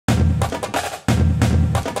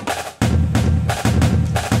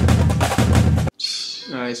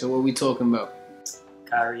right, so what we talking about?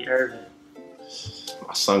 Kyrie Irving.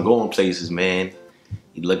 My son going places, man.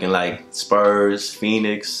 He looking like Spurs,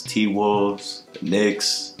 Phoenix, T-Wolves, the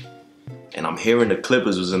Knicks. And I'm hearing the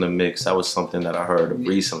Clippers was in the mix. That was something that I heard of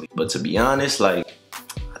recently. But to be honest, like,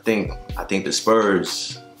 I think the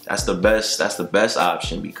Spurs, that's the best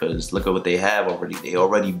option, because look at what they have already. They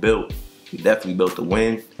already built. They definitely built to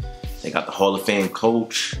win. They got the Hall of Fame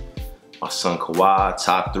coach. My son Kawhi,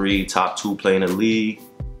 top 3, top 2 player in the league.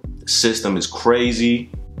 The system is crazy.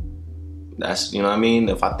 That's, you know what I mean?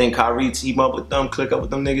 If I think Kyrie team up with them, click up with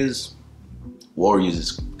them niggas, Warriors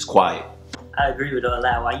is quiet. I agree with all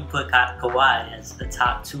that. Why you put Kawhi as the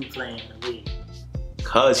top 2 player in the league?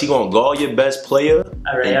 Cause he gonna guard your best player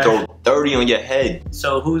and throw 30 on your head.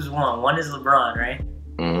 So who's one? One is LeBron, right?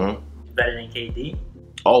 Mm-hmm. Better than KD?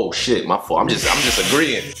 Oh shit, my fault. I'm just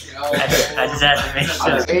agreeing. I just had to make sure.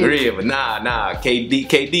 I'm just agreeing, but nah.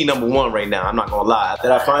 KD number 1 right now. I'm not gonna lie. After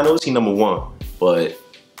that finals, he number 1. But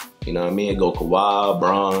you know what I mean? Go Kawhi,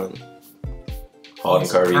 Bron, Harden,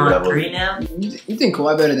 Curry, whatever. 3 now? You think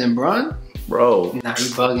Kawhi better than Bron? Bro, nah, you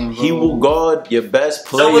bugging, bro. He will guard your best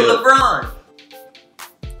player. So will LeBron.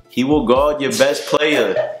 He will guard your best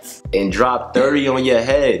player and drop 30 on your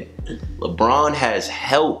head. LeBron has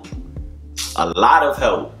help. A lot of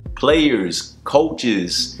help. Players,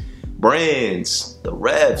 coaches, brands, the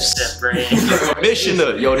refs, the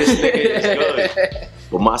commissioner. Yo, this nigga is good.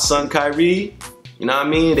 But my son Kyrie, you know what I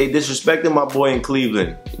mean? They disrespected my boy in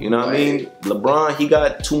Cleveland. You know what I mean? LeBron, he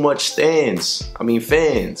got too much stands. I mean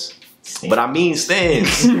fans. But I mean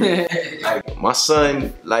stands. Like, my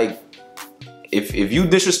son, like, if you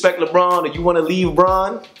disrespect LeBron or you want to leave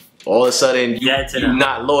Bron, all of a sudden you're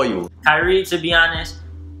not loyal. Kyrie, to be honest,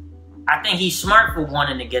 I think he's smart for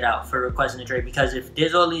wanting to get out, for requesting a trade, because if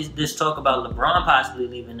there's all this talk about LeBron possibly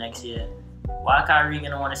leaving next year, why Kyrie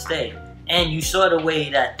gonna want to stay? And you saw the way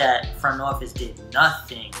that front office did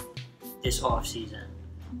nothing this offseason.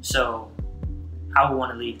 So I would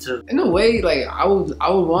want to leave too. In a way, like I would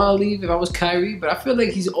want to leave if I was Kyrie, but I feel like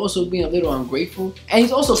he's also being a little ungrateful, and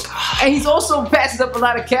he's also passing up a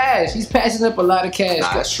lot of cash. He's passing up a lot of cash.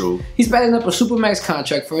 Nah, that's true. He's passing up a supermax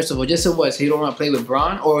contract first of all, just so what? So he don't want to play with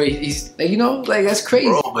Bron, or he's like, you know, like that's crazy.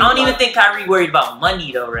 Bro, I don't even think Kyrie worried about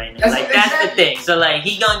money though right now. That's the thing. So like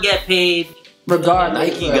he gonna get paid.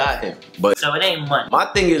 Regardless, Nike got him, but so it ain't money. My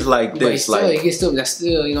thing is like this, that's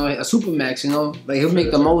still, you know, a supermax. You know, like he'll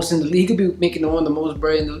make the most in the league. He could be making one of the most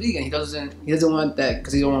bread in the league, and he doesn't want that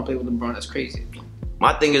because he don't want to play with LeBron. That's crazy.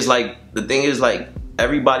 My thing is like, the thing is like,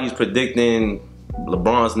 everybody's predicting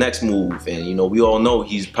LeBron's next move, and you know we all know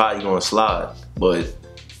he's probably gonna slide. But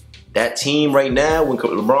that team right now, when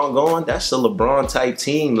LeBron gone, that's a LeBron type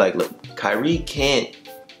team. Like, look, Kyrie can't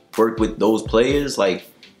work with those players. Like,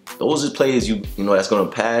 those are players you know that's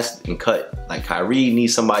gonna pass and cut. Like Kyrie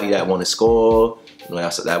needs somebody that want to score, you know,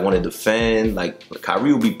 that want to defend. Like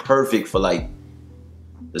Kyrie would be perfect for like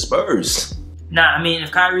the Spurs. Nah, I mean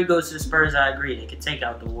if Kyrie goes to the Spurs, I agree they could take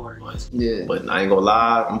out the Warriors. Yeah. But I ain't gonna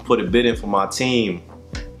lie, I'm gonna put a bid in for my team.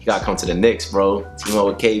 You gotta come to the Knicks, bro. Team up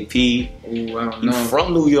with KP. Ooh, I don't You know.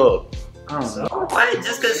 from New York. I don't know. What?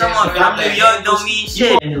 Just because someone from New York don't mean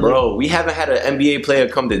shit. Bro, we haven't had an NBA player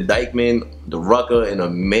come to Dykeman, the Rucker, in a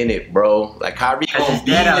minute, bro. Like, Kyrie gonna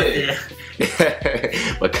be there.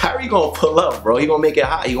 But Kyrie gonna pull up, bro. He gonna make it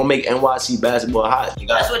hot. He gonna make NYC basketball hot.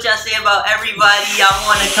 That's what y'all say about everybody y'all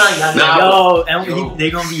want to come. Yo, they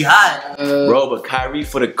gonna be hot. Bro, but Kyrie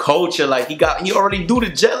for the culture, like, he already do the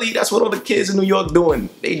jelly. That's what all the kids in New York doing.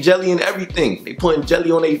 They jelly and everything. They putting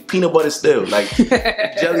jelly on their peanut butter still. Like,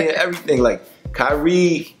 jelly and everything. Like,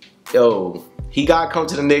 Kyrie, yo, he gotta come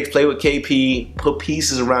to the Knicks, play with KP, put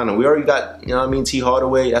pieces around him. We already got, you know what I mean, T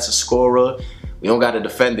Hardaway, that's a scorer. We don't got a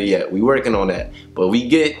defender yet. We working on that. But we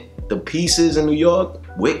get the pieces in New York.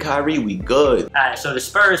 With Kyrie, we good. Alright, so the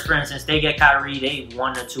Spurs, for instance, they get Kyrie, they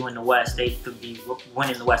 1 or 2 in the West. They could be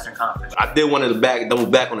winning the Western Conference. I did want to double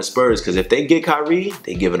back on the Spurs, because if they get Kyrie,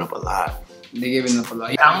 they giving up a lot. They giving up a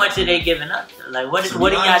lot. How much are they giving up? Like, what do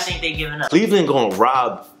y'all think they giving up? Cleveland gonna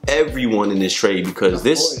rob everyone in this trade, because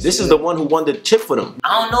this is the one who won the chip for them.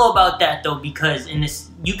 I don't know about that though, because in this,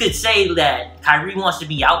 you could say that Kyrie wants to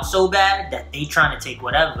be out so bad that they trying to take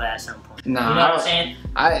whatever at some point. Nah, you know what I'm saying?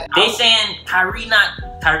 They saying Kyrie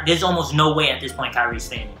there's almost no way at this point Kyrie's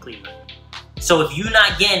staying in Cleveland. So if you're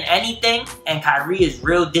not getting anything and Kyrie is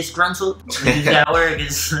real disgruntled, use that word,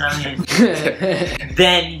 because I mean,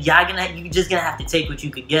 then you just gonna have to take what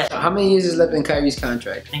you could get. How many years is left in Kyrie's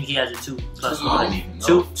contract? I think he has a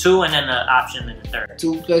 2+1. Two and then an option in the third.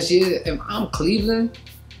 2+ years. If I'm Cleveland,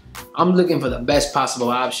 I'm looking for the best possible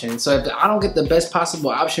option. So if I don't get the best possible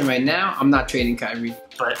option right now, I'm not trading Kyrie.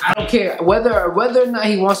 But I don't care whether or not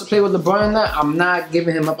he wants to play with LeBron or not. I'm not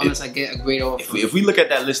giving him up unless I get a great offer. If we look at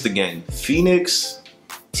that list again, Phoenix,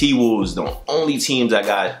 T-Wolves, the only teams that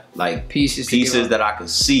got like pieces that I can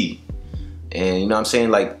see. And you know what I'm saying?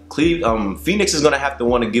 Like Phoenix is gonna have to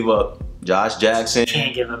want to give up Josh Jackson.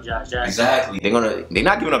 Can't give up Josh Jackson. Exactly. They're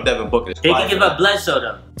not giving up Devin Booker. They can give up Bledsoe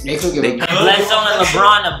though. They could give up Bledsoe and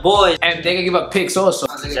LeBron are boys. and they can give up picks also.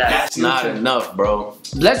 That's not enough, bro.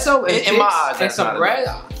 Bledsoe and in my eyes, and that's some not bread,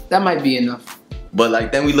 that might be enough. But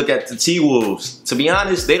like then we look at the T-Wolves. To be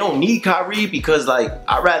honest, they don't need Kyrie because like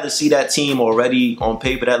I'd rather see that team already on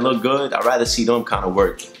paper that look good. I'd rather see them kind of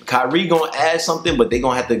work. Kyrie gonna add something, but they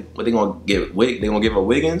gonna have to. What they gonna give? They gonna give up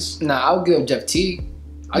Wiggins? Nah, I'll give up Jeff Teague.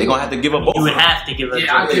 They gonna have to give up both. You would have to give up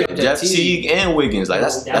Jeff Teague and Wiggins. Like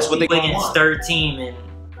that's what they gonna Wiggins want. third team and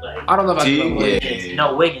like I don't know if I give up Teague, Wiggins. yeah.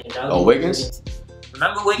 No, Wiggins. Oh, Wiggins?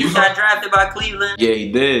 Remember Wiggins got drafted by Cleveland? Yeah,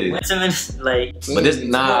 he did. Went to like But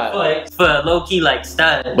this for low key like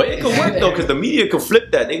stud. But it could work though, because the media could flip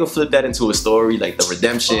that. They could flip that into a story like the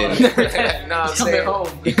redemption. Nah, I'm coming home.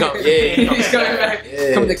 He come back.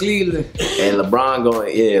 Yeah. Come to Cleveland. And LeBron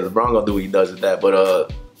gonna do what he does with that.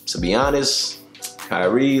 But to be honest,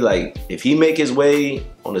 Kyrie, like if he make his way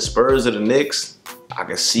on the Spurs or the Knicks, I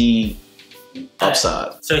can see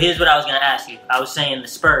upside. So here's what I was gonna ask you. I was saying the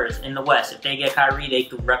Spurs in the West, if they get Kyrie, they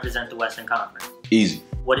could represent the Western Conference. Easy.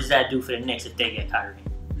 What does that do for the Knicks if they get Kyrie?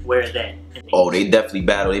 Where are they? Oh, they definitely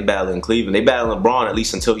battle. They battle in Cleveland. They battle LeBron at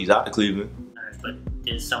least until he's out of Cleveland. But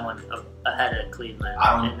there's someone ahead of Cleveland,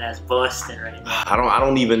 I don't- and that's Boston right now. I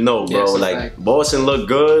don't even know, bro. Yes, like exactly. Boston look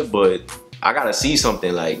good, but I gotta see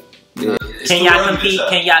something like. Can y'all compete?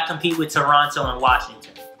 Can y'all compete with Toronto and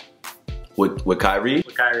Washington? With Kyrie?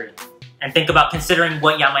 With Kyrie. And think about considering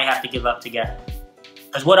what y'all might have to give up to get him.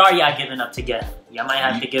 Because what are y'all giving up to get him? Y'all might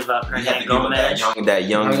have to give up Fernando Gomez. That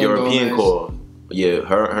young European core. Yeah,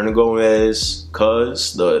 Fernando Gomez,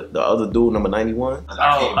 Cuz, the other dude, number 91.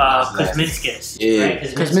 Kuzminskis. Yeah. Right? The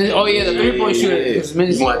 3-point shooter.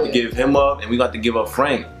 We gonna have to give him up, and we got to give up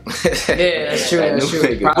Frank. Yeah, that's true. That's true.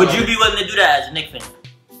 Would you be willing to do that as a Knicks fan?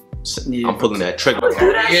 Yeah. I'm pulling that trigger. do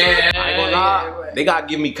that Yeah. I ain't gonna lie. They gotta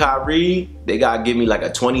give me Kyrie. They gotta give me like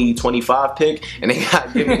a 20-25 pick, and they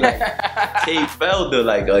gotta give me like Kate Felder,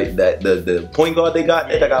 like that the point guard they got.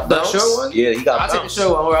 They got The bounced. short one? Yeah, he got I'll take the bounced.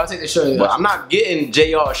 show one. I'll take the show. But I'm not getting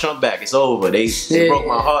JR Shump back. It's over. They broke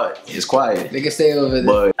my heart. It's quiet. They can stay over there.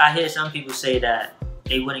 But I hear some people say that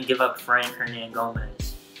they wouldn't give up Frank Hernandez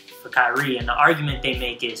Gomez for Kyrie, and the argument they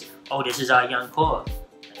make is, oh, this is our young core.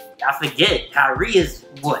 I forget, Kyrie is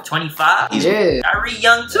what, 25? Yeah. Kyrie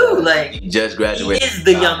young too, like he just he graduated. is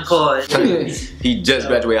the young core. He just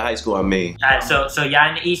graduated high school. I mean, Alright, so y'all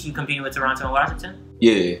in the East, you competing with Toronto and Washington?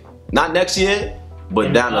 yeah, not next year, but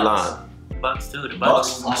And down the Bucks. line. Bucks too. The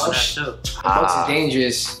Bucks Bucks. is that too. Bucks is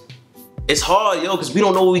dangerous. It's hard, yo, because we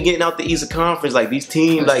don't know what we getting out the Eastern Conference. Like these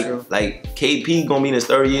teams, That's true. like KP gonna be in his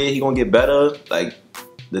third year. He gonna get better. Like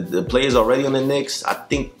the players already on the Knicks. I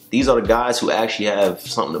think these are the guys who actually have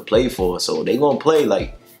something to play for. So they gonna play.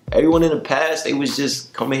 Like everyone in the past, they was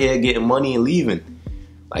just coming here getting money and leaving.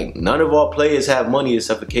 Like none of our players have money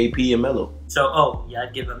except for KP and Melo. So, y'all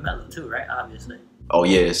give him Melo too, right? Obviously. Oh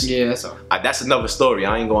yes, Yeah, that's all. that's another story.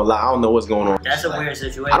 I ain't gonna lie. I don't know what's going on. That's a weird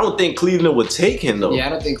situation. I don't think Cleveland would take him though. Yeah, I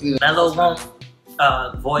don't think Cleveland. Melo won't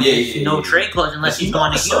void his no trade clause unless he's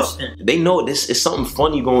going to So, Houston. they know this is something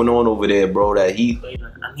funny going on over there, bro. That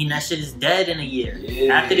I mean, that shit is dead in a year.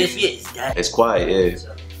 Yeah. After this year, it's dead. it's quiet, yeah.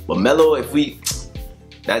 So, But Melo, if we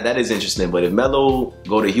that is interesting. But if Melo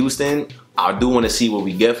go to Houston, I do want to see what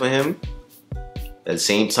we get for him. At the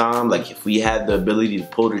same time, like if we have the ability to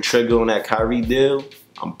pull the trigger on that Kyrie deal,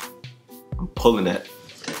 I'm pulling that.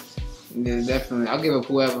 Yeah, definitely. I'll give up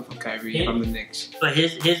whoever for Kyrie from the Knicks. but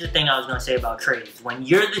here's the thing I was going to say about trades. When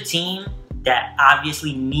you're the team that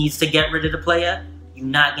obviously needs to get rid of the player, you're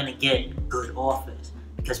not going to get good offers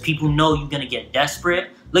because people know you're going to get desperate.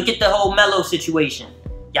 Look at the whole Melo situation.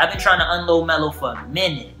 Y'all been trying to unload Melo for a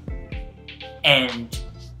minute, and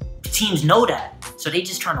the teams know that, so they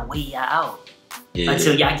just trying to weigh y'all out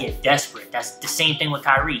until y'all get desperate. That's the same thing with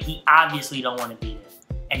Kyrie. He obviously don't want to be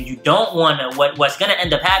there, and you don't want to. What's gonna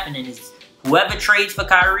end up happening is whoever trades for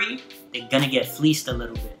Kyrie, they're gonna get fleeced a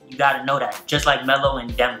little bit. You gotta know that. Just like Melo in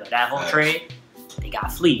Denver, that whole trade, they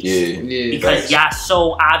got fleeced. Yeah. Because y'all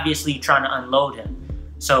so obviously trying to unload him.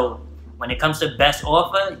 So when it comes to best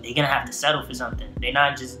offer, they're gonna have to settle for something. They're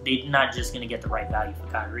not just gonna get the right value for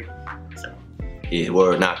Kyrie. So Yeah,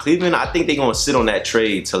 word. Now Cleveland, I think they're gonna sit on that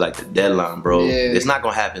trade till like the deadline, bro. Yeah. It's not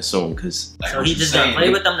gonna happen soon, cause like, So he just gonna play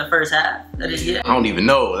with them the first half of this year? I don't even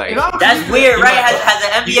know. Like That's weird, right? Has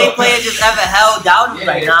an NBA player just ever held down? He's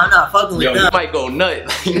like, nah, I'm not fucking with yo, them. you might go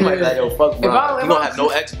nut. You might like, yo, fuck, bro. You gonna have no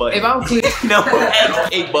X button. If I'm Cleveland, no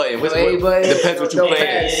A button. What's A button. Depends what you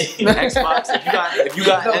playing. Xbox. If you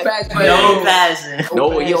got no pass button. No passing.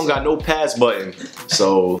 no, he don't got no pass button.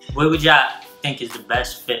 So what would y'all think is the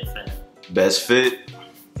best fit for him? best fit,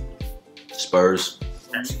 Spurs.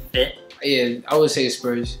 Best fit? Yeah, I would say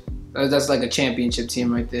Spurs. That's like a championship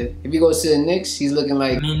team right there. If he goes to the Knicks, he's looking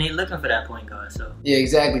like. I mean, they looking for that point guard, so. Yeah,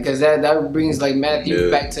 exactly, because that brings like Matthews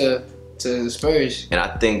back to the Spurs. And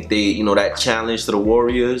I think they, you know, that challenge to the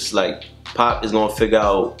Warriors, like Pop is gonna figure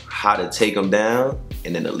out how to take them down,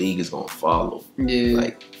 and then the league is gonna follow. Yeah.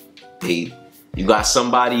 Like you got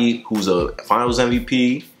somebody who's a Finals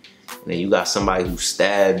MVP, and then you got somebody who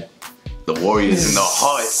stabbed the Warriors in the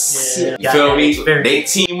heart. Yeah. You feel me?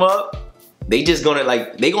 Experience. They team up. They just gonna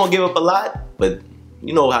they gonna give up a lot, but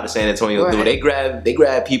you know how the San Antonio do. They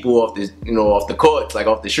grab people off off the courts, like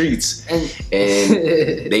off the streets, and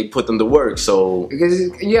they put them to work. So because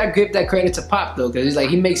you gotta give that credit to Pop though, because it's like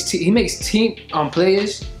he makes team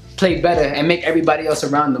players play better and make everybody else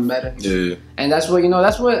around them better. yeah, And that's what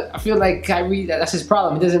that's what I feel like Kyrie. That's his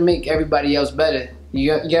problem. He doesn't make everybody else better. You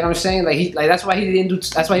get what I'm saying? Like that's why he didn't do.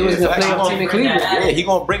 That's why he wasn't gonna play on team in Cleveland. Yeah, he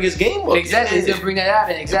gonna bring his game up. Exactly, he's gonna bring that out.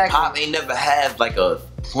 And exactly. Pop ain't never had like a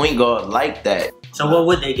point guard like that. So what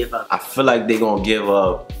would they give up? I feel like they gonna give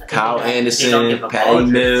up Kyle they gonna Anderson, give up Patty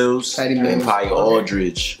Aldridge. Mills, Patty and Mills. probably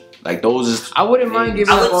Aldridge. Like those is. I wouldn't mind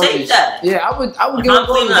giving I up would take Aldridge. that. Yeah, I would If give I'm up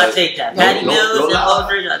Cleveland, Aldridge. I'd take that. No, Patty no, Mills no and lie.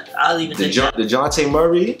 Aldridge, I'll even take that. DeJounte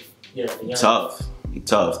Murray, Yeah. tough. He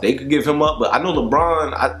tough. They could give him up, but I know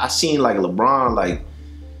LeBron. I seen like LeBron like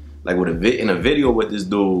with in a video with this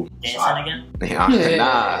dude. Dancing again?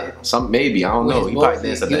 Nah, maybe I don't know. He probably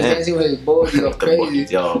danced at He the was end. dancing with his baldy go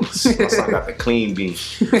crazy. Yo, my son got the clean bean.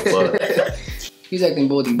 But He's acting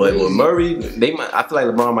baldy. with crazy. Murray, I feel like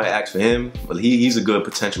LeBron might ask for him, but he's a good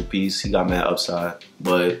potential piece. He got mad upside,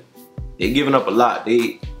 but they giving up a lot.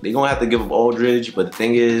 They gonna have to give up Aldridge, but the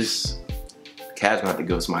thing is, Cavs gonna have to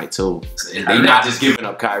give up somebody too. They not just giving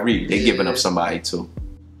up Kyrie. They giving up somebody too.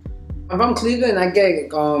 If I'm Cleveland, I get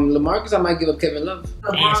LaMarcus. I might give up Kevin Love.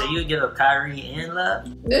 Damn, so you would give up Kyrie and Love?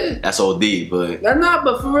 Yeah. That's OD, but Nah,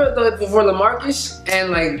 but for real though, for LaMarcus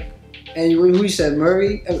and who you said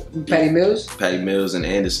Murray, Patty Mills. Patty Mills and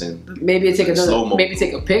Anderson. Maybe take Slow-mo. maybe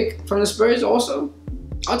take a pick from the Spurs also.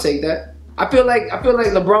 I'll take that. I feel like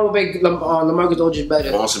LeBron will make LaMarcus Aldridge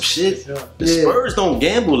better. On some shit. The Yeah. Spurs don't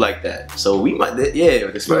gamble like that, so we might. Yeah,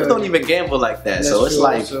 the Spurs don't even gamble like that. That's So it's true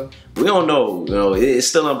like also. we don't know. You know, it's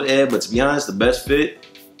still up there. But to be honest, the best fit,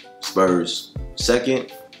 Spurs.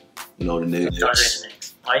 Second, the Knicks.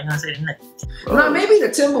 Knicks. Why you gonna say the Knicks? Bro. Nah, maybe the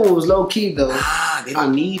Timberwolves low key though. They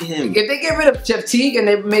don't need him. If they get rid of Jeff Teague and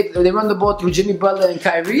they run the ball through Jimmy Butler and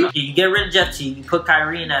Kyrie. Okay, you get rid of Jeff Teague, you put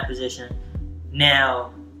Kyrie in that position.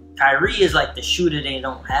 Now, Kyrie is like the shooter they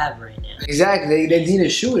don't have right now. Exactly, they need a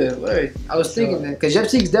shooter. Word. I was thinking that because Jeff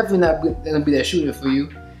Teague's definitely not gonna be that shooter for you.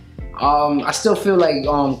 I still feel like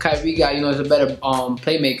Kyrie guy, is a better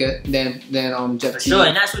playmaker than Jeff Teague. Sure,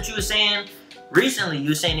 and that's what you were saying recently. You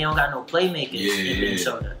were saying they don't got no playmakers in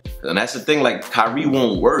Minnesota. And that's the thing. Like Kyrie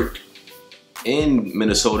won't work in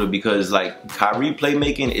Minnesota because like Kyrie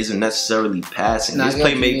playmaking isn't necessarily passing. Nah, His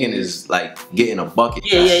playmaking is like getting a bucket.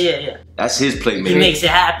 Yeah. That's his playmaking. He makes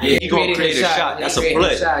it happen. Yeah, he gonna create a shot. That's a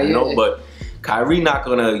play, you know. But Kyrie not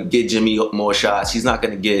gonna get Jimmy more shots. He's not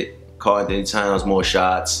gonna get Karl Anthony Towns more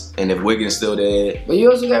shots. And if Wiggins still there, But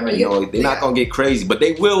you also got they're not gonna get crazy. But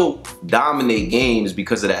they will dominate games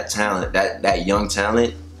because of that talent, that young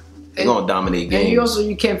talent. They're gonna dominate games. And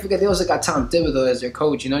you can't forget they also got Tom Thibodeau as their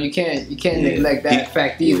coach. You can't neglect that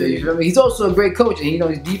fact either. You feel me? He's also a great coach, and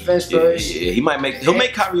his defense first. Yeah, he'll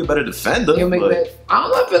make Kyrie a better defender. He'll make that. I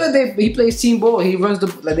don't know. I feel like he plays team ball. He runs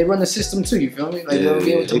they run the system too. You feel me? Like they'll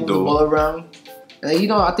be able to move the ball around. And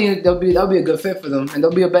I think that'll be a good fit for them, and they'll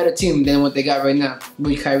be a better team than what they got right now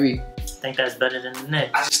with Kyrie. I think that's better than the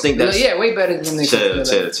Knicks. I just think that's way better than the Knicks.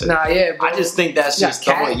 Chill. Nah, yeah. Bro. I just think that's just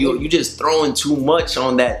you just throwing too much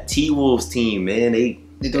on that T-Wolves team, man. They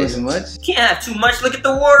doing too much. You can't have too much. Look at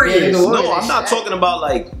the Warriors. No, I'm not talking about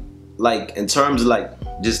like in terms of like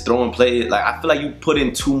just throwing play. Like I feel like you put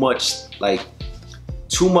in too much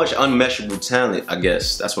unmeasurable talent. I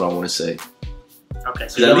guess that's what I want to say. Okay,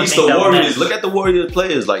 so at least the Warriors. Look at the Warriors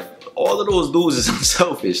players. Like all of those dudes is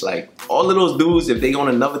unselfish. Like all of those dudes, if they on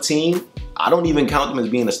another team, I don't even count them as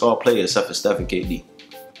being a star player except for Steph and KD.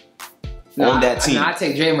 on that team. I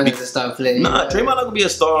take Draymond as a star player. Nah, Draymond not gonna be a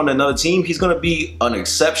star on another team. He's gonna be an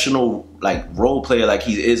exceptional like role player, like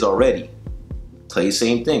he is already. Clay,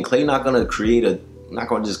 same thing. Clay not gonna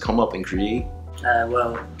just come up and create.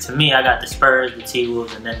 Well, to me, I got the Spurs, the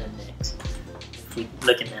T-Wolves, and then the Knicks. If we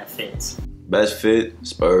looking at fits. Best fit,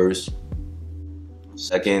 Spurs.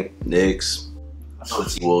 Second, Knicks.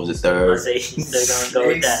 T-Wolves at third. Still gonna go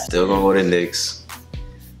with that. Still gonna go to Knicks.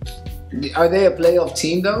 Are they a playoff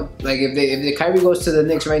team though? Like if the Kyrie goes to the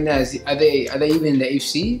Knicks right now, are they even in the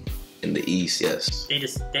AFC? In the East, yes. They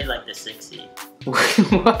like the 6th seed.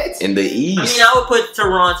 What? In the East. I mean, I would put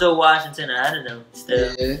Toronto, Washington ahead of them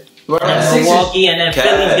still. Yeah. And Milwaukee, and then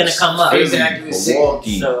Philly's gonna come up. Exactly.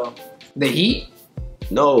 Milwaukee. So the Heat?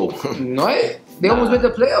 No. What? They almost made the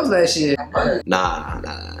playoffs last year. Nah.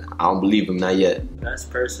 I don't believe him, not yet. that's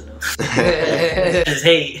personal. It's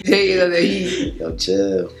hate. Hey, the Heat. Yo,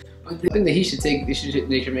 chill. I think the Heat should they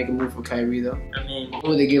should make a move for Kyrie though. I mean, What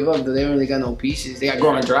would they give up though? They don't really got no pieces. They got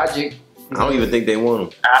Goran Dragic. I don't even think they want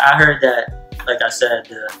him. I heard that, like I said,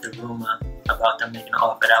 the rumor about them making an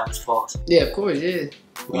offer, that was false. Yeah, of course, yeah.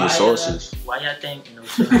 Your sources. Why y'all think no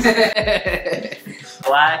sources?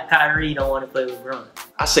 Why Kyrie don't want to play with LeBron?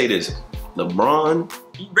 I say this. LeBron,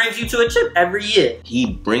 He brings you to a chip every year. he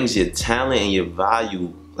brings your talent and your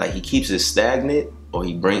value. Like he keeps it stagnant or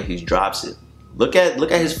he drops it. Look at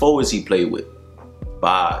his forwards he played with.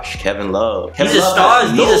 Bosh, Kevin Love. These are stars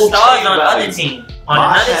on other team. On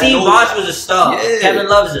another team, Bosh was a star. Yeah. Kevin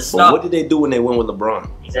Love is a star. But what did they do when they went with LeBron?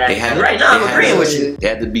 Exactly. Right now, I'm agreeing with you. They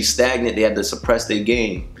had to be stagnant. They had to suppress their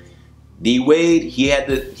game. D Wade,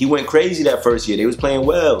 he went crazy that first year. They was playing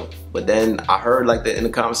well, but then I heard like in the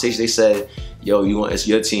conversation they said, "Yo, it's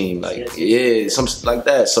your team." Like yeah, something like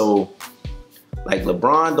that. So like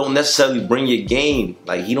LeBron don't necessarily bring your game.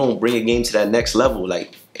 Like he don't bring your game to that next level.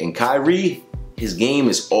 Like and Kyrie, his game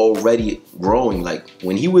is already growing. Like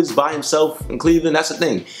when he was by himself in Cleveland, that's the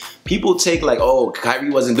thing. People take like, oh,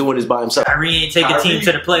 Kyrie wasn't doing this by himself. Kyrie ain't take a team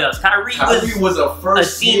to the playoffs. Kyrie was a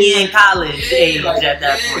senior in college age at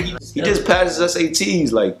that point. He just passed his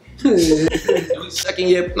SATs. Like second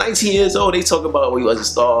year, 19 years old. They talk about he was a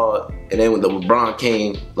star, and then when LeBron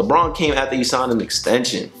came after he signed an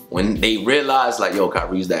extension. When they realized like, yo,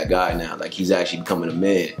 Kyrie's that guy now. Like he's actually becoming a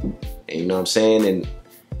man. And you know what I'm saying? And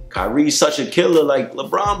Kyrie's such a killer. Like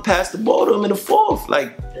LeBron passed the ball to him in the fourth.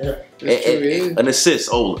 Like an assist.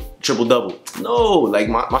 Oh, triple double. No, like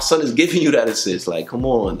my son is giving you that assist. Like come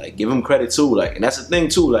on, like give him credit too. Like and that's the thing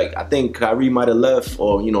too. Like I think Kyrie might have left,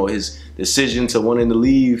 or you know his decision to wanting to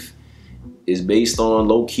leave is based on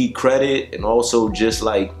low key credit and also just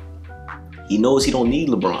like he knows he don't need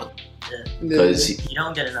LeBron. Because you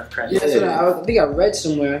don't get enough credit. Yeah, that's what I think I read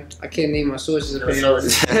somewhere. I can't name my sources.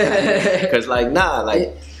 Because like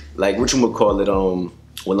like whatchamacallit,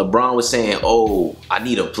 when LeBron was saying, oh, I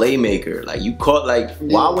need a playmaker. Like you caught like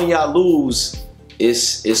why when y'all lose,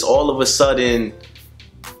 it's all of a sudden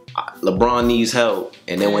LeBron needs help.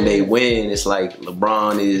 And then when they win, it's like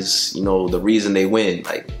LeBron is, you know, the reason they win.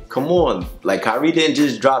 Like, come on. Like Kyrie didn't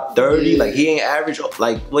just drop 30. Like he ain't average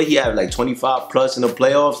like what he had like 25 plus in the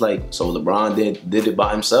playoffs. Like so LeBron did it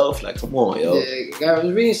by himself. Like come on, yo. Yeah, I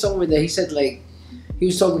was reading somewhere that he said like he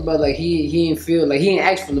was talking about like he didn't feel like he didn't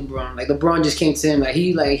ask for LeBron. Like LeBron just came to him. Like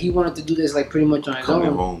he wanted to do this like pretty much on his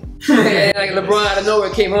own. Home. And like LeBron out of nowhere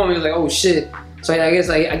came home. He was like, oh shit. So I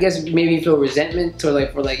guess maybe he feel resentment to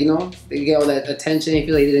like for like you know they get all that attention. He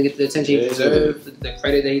feel like he didn't get the attention he deserved, the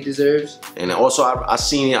credit that he deserves. And also I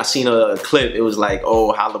seen a clip. It was like,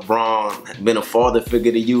 oh, how LeBron been a father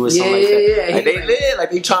figure to you or something like that. Yeah. Like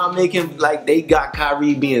they try to make him like they got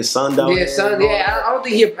Kyrie being sunned out. Yeah, son. Yeah, I don't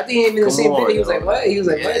think I think he ain't in the same thing. He was like, what? He was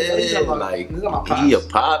like, what? He a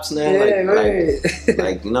pops now. Yeah,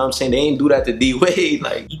 like you know what I'm saying? They ain't do that to D Wade.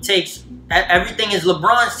 Like he takes. Everything is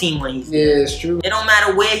LeBron's team when he's there. Yeah, it's true. It don't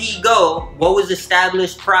matter where he go, what was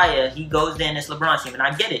established prior, he goes there and it's LeBron's team. And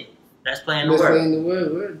I get it. That's playing the word. Playing the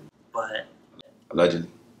word. But allegedly.